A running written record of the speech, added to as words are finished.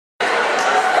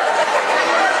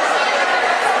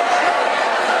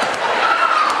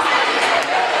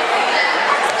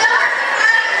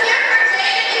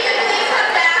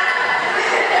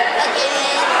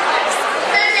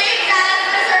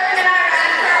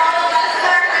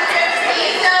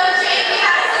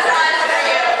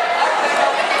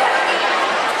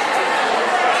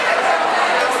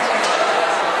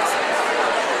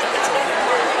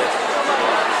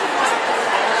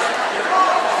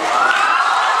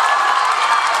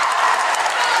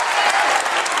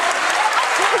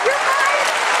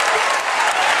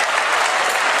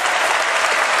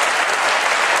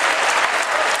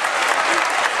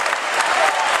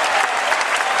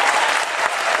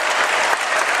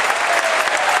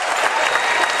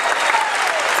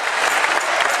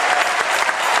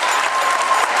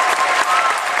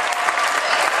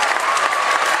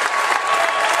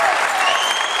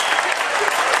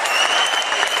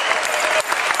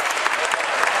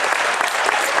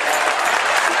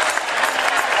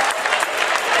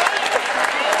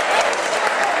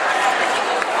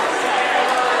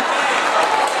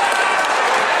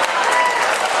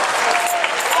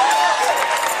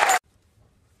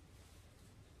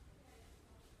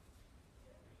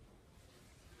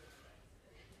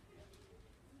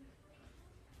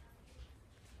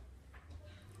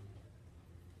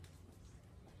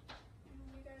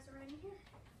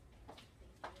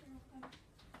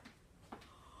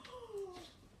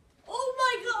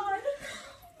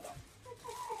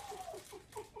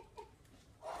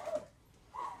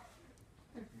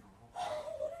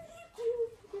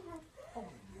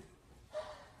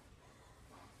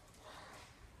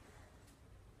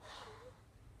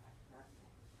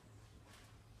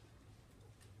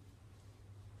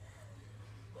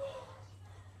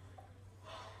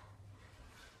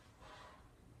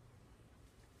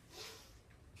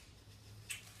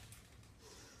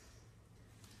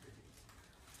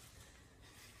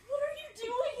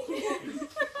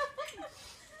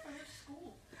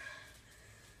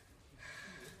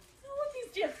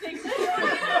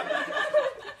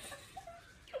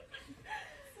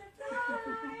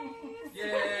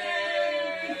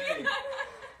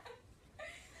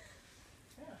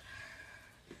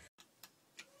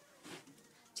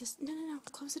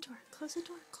close the door. Close the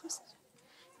door. Close the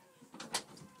door.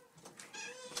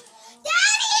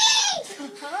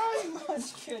 Hi,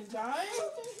 Munchkin, darling.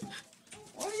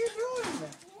 What are you doing?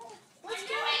 What's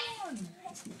going on?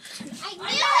 I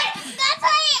knew it! That's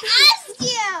why I asked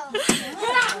you!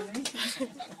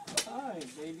 Hi,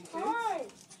 baby cake. Hi.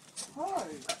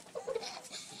 Look at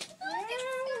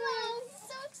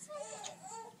so excited.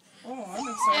 Oh, I'm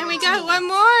excited. And we got one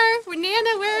more.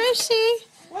 Nana, where is she?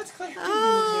 What's Clayton doing?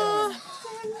 Oh.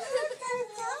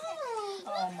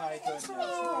 Oh, my goodness.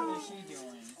 What is she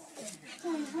doing?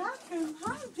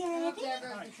 Hi,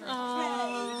 Daddy. Oh.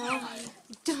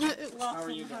 How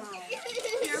are you doing?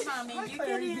 Here, Mommy, you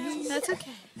get in. That's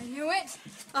okay. I knew it.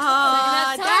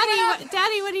 Oh,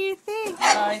 Daddy, what do you think?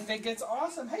 I think it's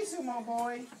awesome. Hey, Sumo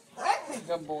boy. Hey,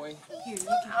 good boy. Here, you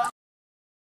can.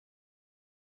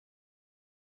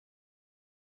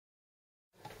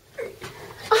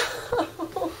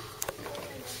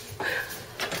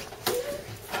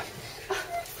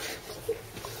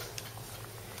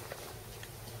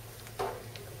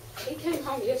 He came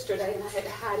home yesterday and I had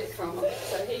to hide it from him,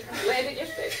 so he landed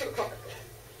yesterday to the car.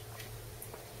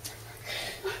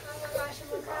 Oh my gosh, I'm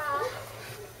gonna cry.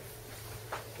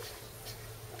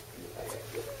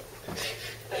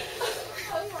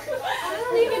 Oh my God. I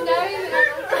don't even know him and I'm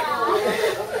gonna cry.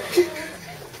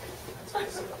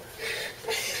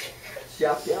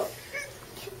 Shout, shout.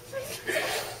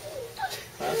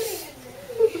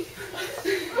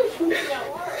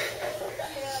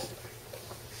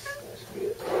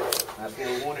 That's what I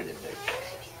wanted to do.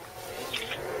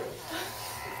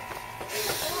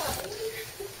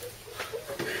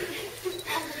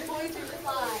 All the boys are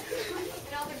fly.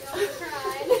 And all the girls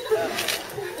cried.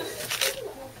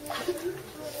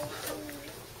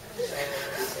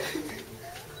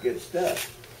 Good stuff.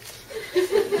 You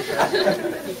have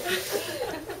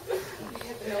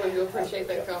to know him to appreciate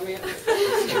that comment.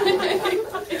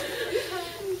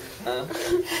 Huh?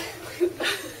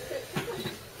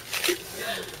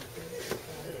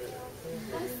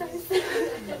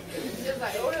 Just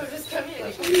like, oh no, just come in.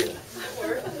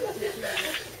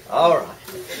 All right.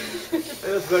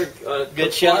 It was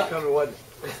Good shot. Wasn't it?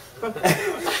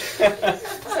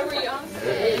 So were you on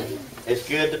today? It's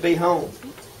good to be home.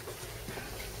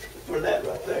 For that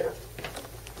right there.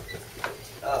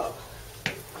 Oh.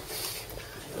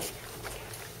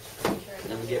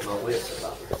 Let me get my wits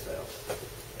about myself.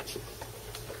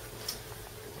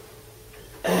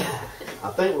 I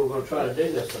think we're going to try to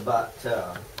do this about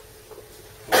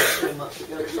 3 months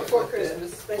ago. or something Before like that.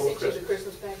 Christmas. They Before sent you the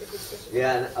Christmas package.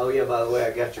 Yeah, and, oh yeah, by the way,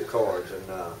 I got your cards, and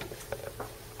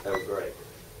they were great,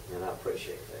 and I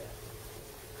appreciate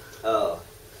that.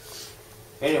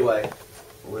 Anyway,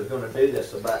 we were going to do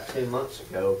this about 2 months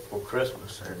ago for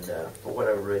Christmas, and for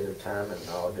whatever reason, time and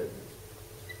all,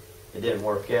 it didn't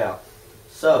work out.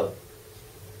 So,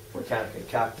 we kind of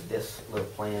concocted this little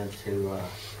plan to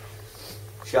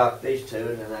shock these two,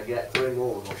 and then I got 3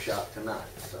 more we're going to shock tonight.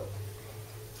 So,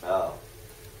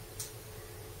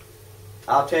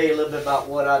 I'll tell you a little bit about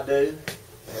what I do,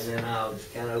 and then I'll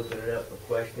just kind of open it up for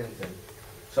questions. And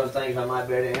some things I might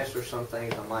be able to answer, some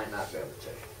things I might not be able to.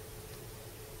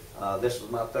 This was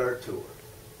my 3rd tour,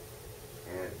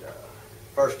 and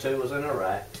first 2 was in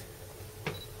Iraq,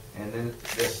 and then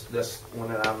this one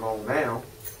that I'm on now,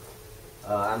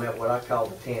 I'm at what I call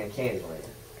the Tan Candyland,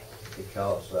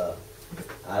 because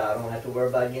I don't have to worry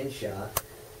about getting shot.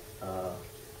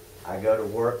 I go to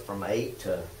work from 0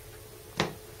 to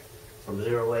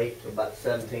about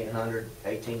 1700,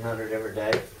 1800 every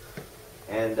day,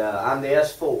 and I'm the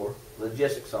S4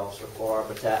 logistics officer for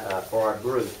our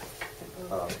group.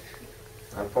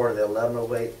 I'm part of the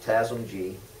 1108 TASM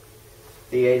G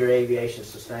Theater Aviation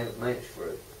Sustainment Maintenance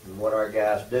Group, and what our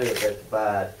guys do is they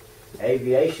provide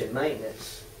aviation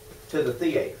maintenance to the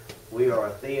theater. We are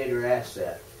a theater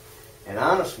asset, and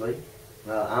honestly,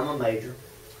 I'm a major.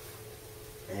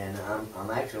 And I'm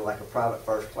actually like a private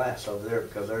first class over there,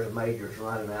 because there's majors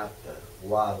running out the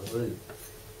wazoo.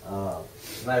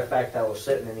 As a matter of fact, I was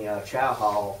sitting in the chow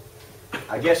hall,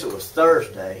 I guess it was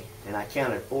Thursday, and I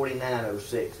counted 49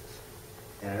 06s.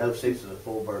 And an 06 is a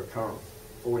full bird colonel,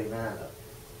 49 of them.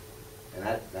 And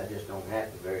that just don't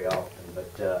happen very often.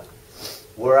 But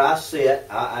where I sit,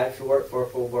 I actually work for a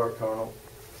full bird colonel,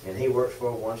 and he works for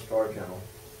a 1-star general.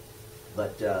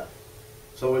 But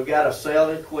so we've got a cell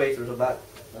in Kuwait. There's about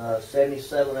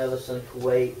 77 of us in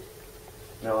Kuwait.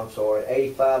 No, I'm sorry,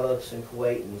 85 of us in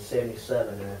Kuwait and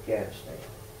 77 in Afghanistan.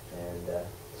 And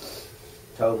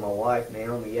told my wife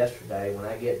Naomi yesterday, when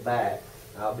I get back,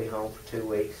 I'll be home for 2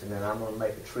 weeks, and then I'm going to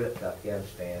make a trip to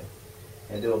Afghanistan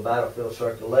and do a battlefield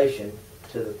circulation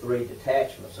to the 3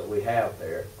 detachments that we have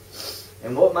there.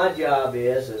 And what my job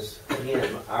is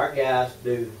again, our guys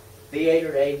do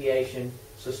theater aviation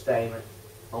sustainment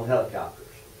on helicopters,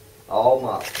 all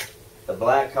models. The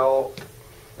Black Hawk,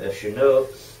 the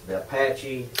Chinook, the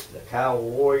Apache, the Kiowa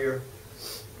Warrior,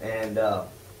 and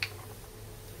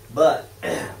but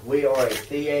we are a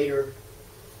theater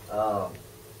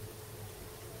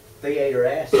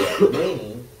asset,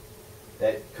 meaning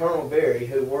that Colonel Berry,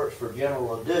 who works for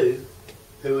General Adu,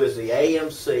 who is the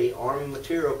AMC, Army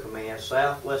Material Command,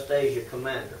 Southwest Asia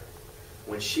Commander,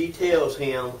 when she tells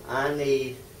him, I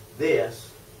need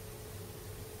this,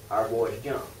 our boys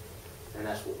jump. And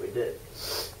that's what we do.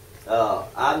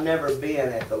 I've never been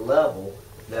at the level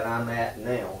that I'm at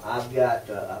now. I've got.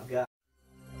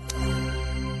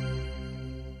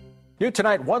 New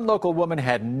tonight, one local woman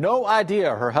had no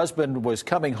idea her husband was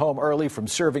coming home early from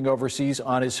serving overseas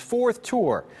on his 4th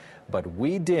tour. But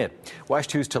we did. WESH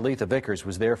 2's Talitha Vickers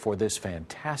was there for this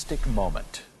fantastic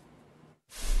moment.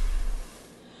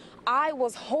 I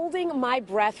was holding my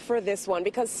breath for this one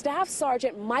because Staff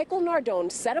Sergeant Michael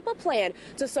Nardone set up a plan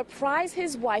to surprise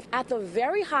his wife at the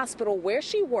very hospital where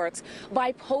she works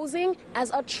by posing as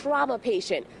a trauma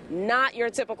patient. Not your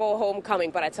typical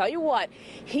homecoming, but I tell you what,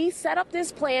 he set up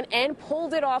this plan and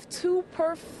pulled it off to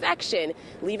perfection,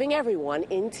 leaving everyone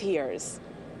in tears.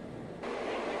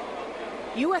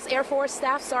 U.S. Air Force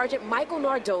Staff Sergeant Michael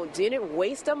Nardone didn't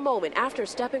waste a moment after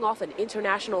stepping off an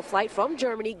international flight from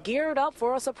Germany, geared up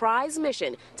for a surprise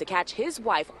mission to catch his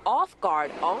wife off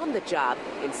guard on the job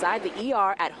inside the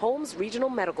ER at Holmes Regional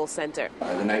Medical Center.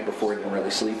 The night before, I didn't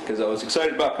really sleep because I was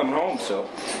excited about coming home, so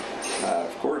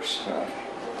of course,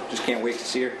 just can't wait to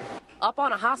see her. Up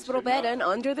on a hospital bed and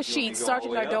under the sheets,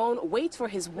 Sergeant Nardone waits for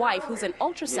his wife, who's an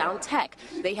ultrasound tech.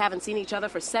 They haven't seen each other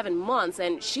for 7 months,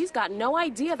 and she's got no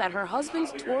idea that her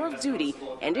husband's tour of duty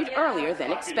ended earlier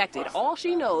than expected. All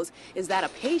she knows is that a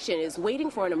patient is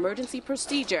waiting for an emergency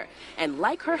procedure, and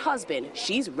like her husband,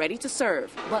 she's ready to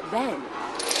serve. But then...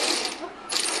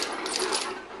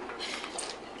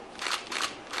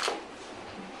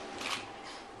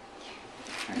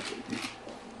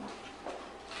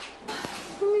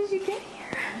 When did you get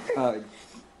here?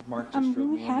 I'm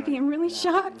really happy. I'm really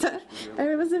shocked.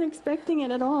 I wasn't expecting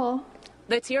it at all.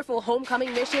 The tearful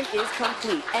homecoming mission is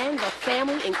complete, and the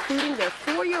family, including their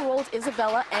 4-year-old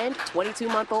Isabella and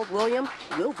 22-month-old William,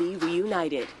 will be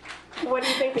reunited. What do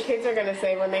you think the kids are going to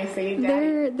say when they see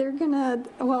Daddy? They're gonna,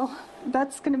 well,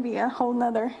 that's gonna be a whole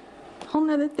nother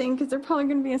thing, because they're probably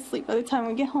going to be asleep by the time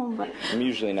we get home. But I'm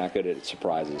usually not good at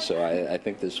surprises, so I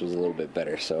think this was a little bit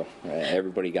better. So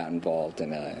everybody got involved,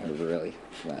 and really,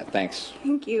 thanks.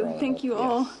 Thank you. Thank you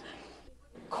all.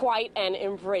 Quite an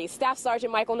embrace. Staff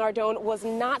Sergeant Michael Nardone was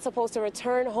not supposed to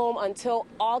return home until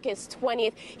August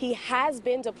 20th. He has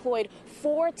been deployed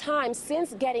 4 times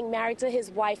since getting married to his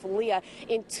wife Leah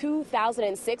in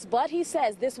 2006, but he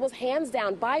says this was hands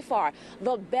down by far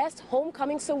the best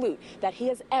homecoming salute that he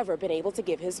has ever been able to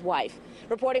give his wife.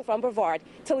 Reporting from Brevard,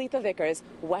 Talitha Vickers,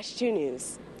 WESH 2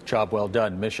 News. Job well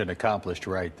done. Mission accomplished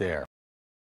right there.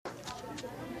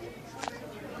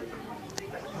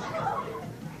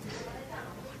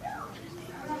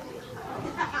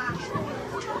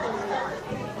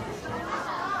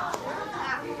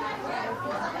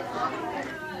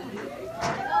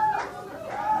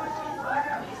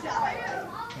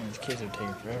 These kids are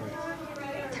taking forever.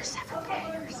 They're 7th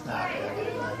graders.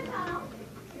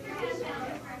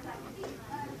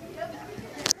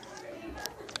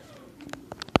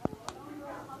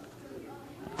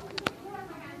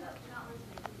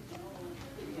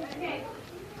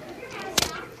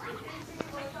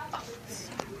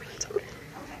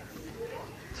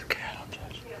 It's okay, I don't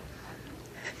judge.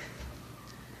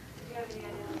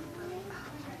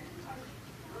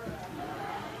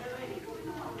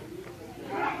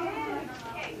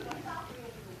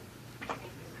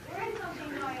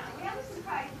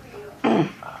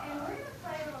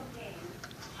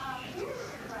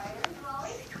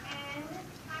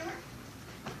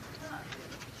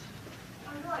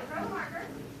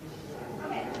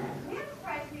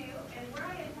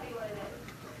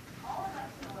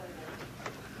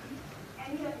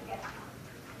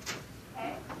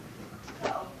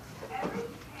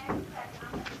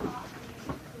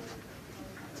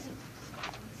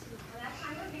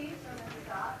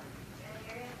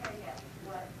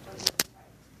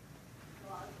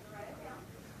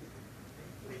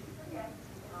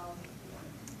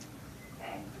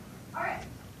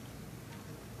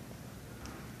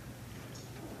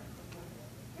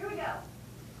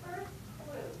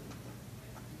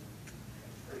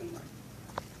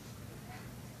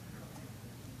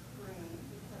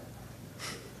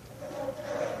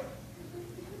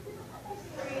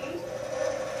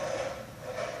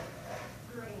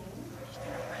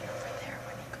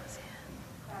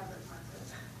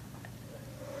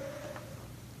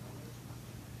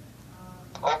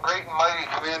 Oh, great and mighty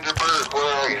Commander Bird,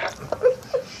 where are you?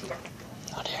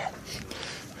 Oh dear.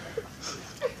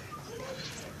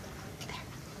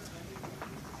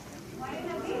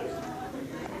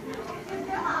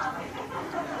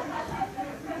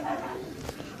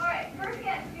 Alright, first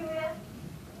guess, Julia.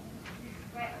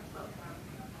 Right,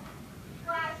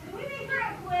 Flash, did we make her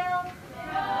a quill?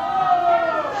 No!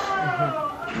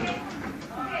 Okay.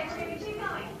 Okay, we're gonna keep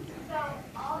going. So,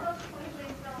 all those points they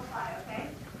still apply, okay?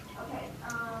 Okay,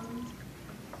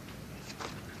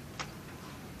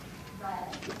 red.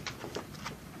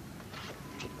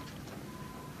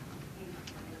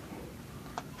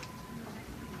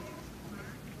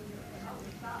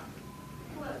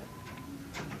 Blue.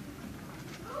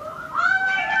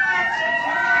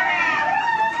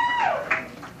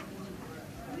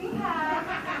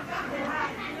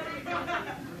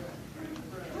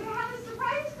 We have a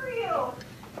surprise for you.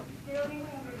 You don't need to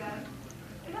move your bed.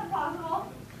 Is that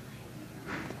possible?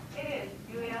 It is,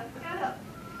 Julia. Stand up.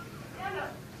 Stand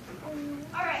up.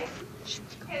 All right. Hit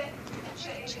it.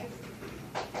 Hit it.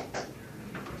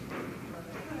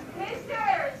 Mr.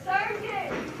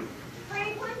 Sergeant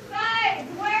Franklin Sides,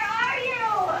 where are you?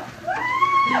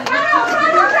 Colonel,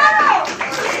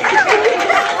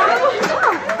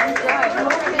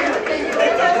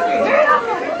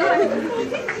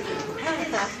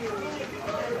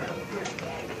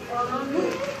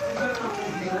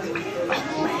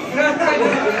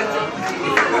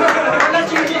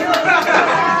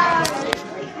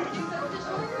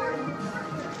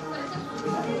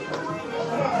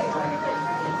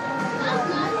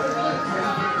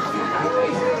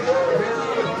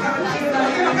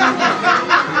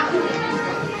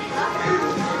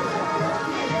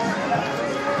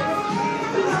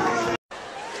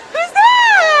 Who's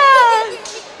that?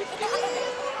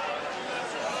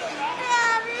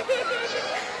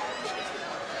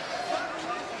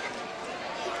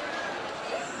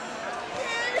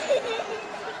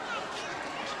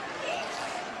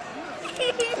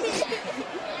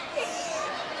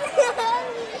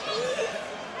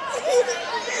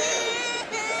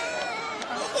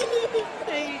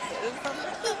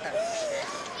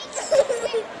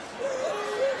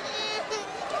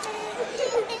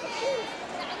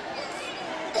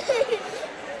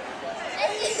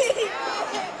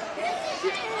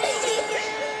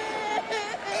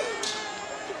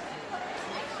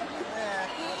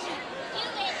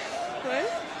 What?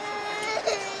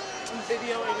 I'm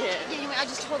videoing it. Yeah, you mean I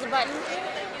just hold the button?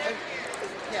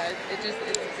 Yeah, it's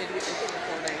video, it's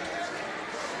recording.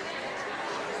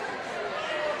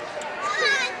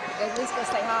 At least go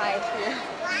say hi. Yeah.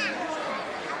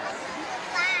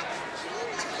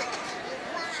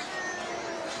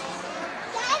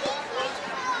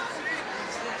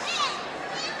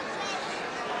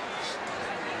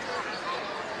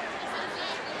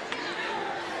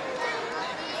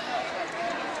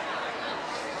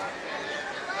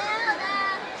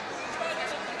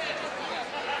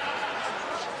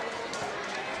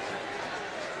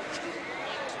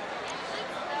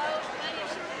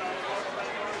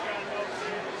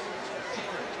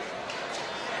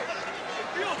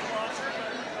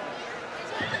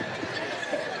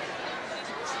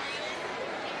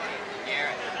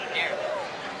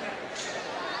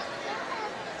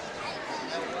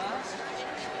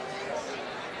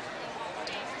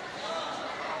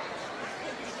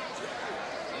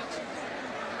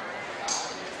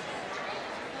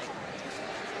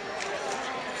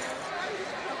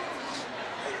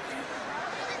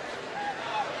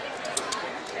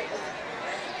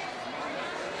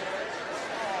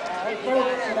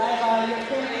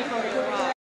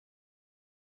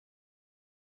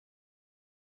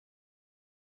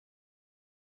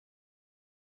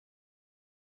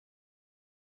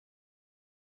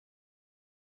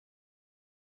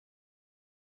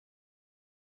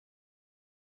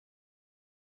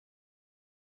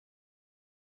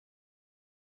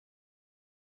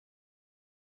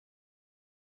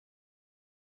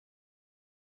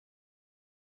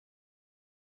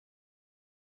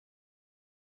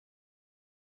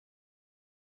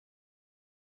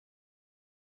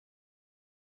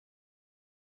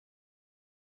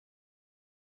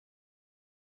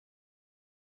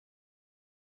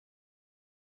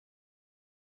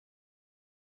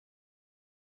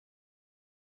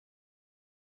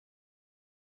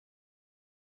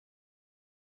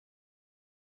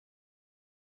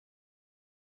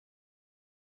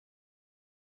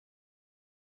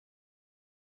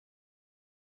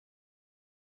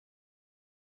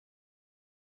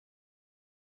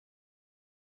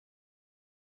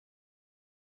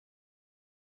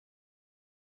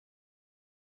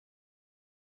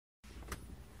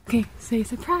 Okay, say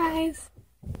surprise.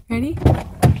 Ready?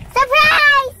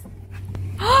 Surprise!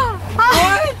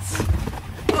 What?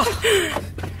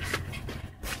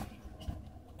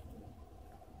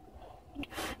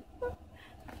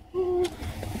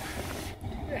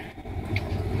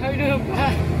 How you doing?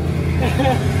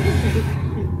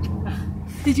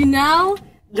 Did you know?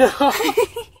 No.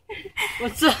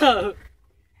 What's up?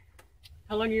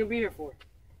 How long are you gonna be here for?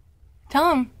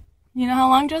 Tell him. You know how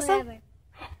long, Joseph? Forever.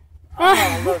 Oh,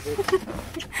 I love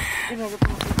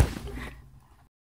it.